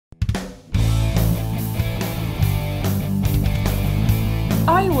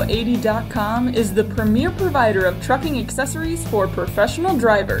Iowa80.com is the premier provider of trucking accessories for professional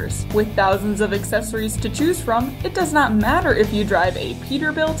drivers. With thousands of accessories to choose from, it does not matter if you drive a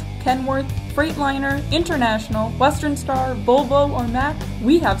Peterbilt, Kenworth, Freightliner, International, Western Star, Volvo, or Mack,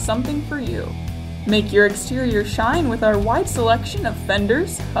 we have something for you. Make your exterior shine with our wide selection of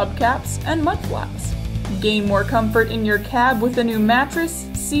fenders, hubcaps, and mud flaps. Gain more comfort in your cab with a new mattress,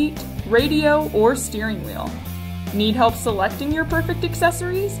 seat, radio, or steering wheel. Need help selecting your perfect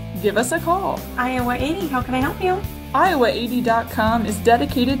accessories? Give us a call. Iowa 80, how can I help you? Iowa80.com is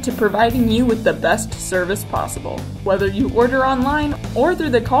dedicated to providing you with the best service possible. Whether you order online or through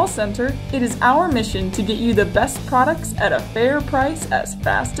the call center, it is our mission to get you the best products at a fair price as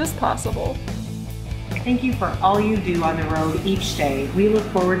fast as possible. Thank you for all you do on the road each day. We look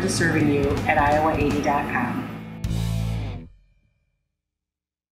forward to serving you at Iowa80.com.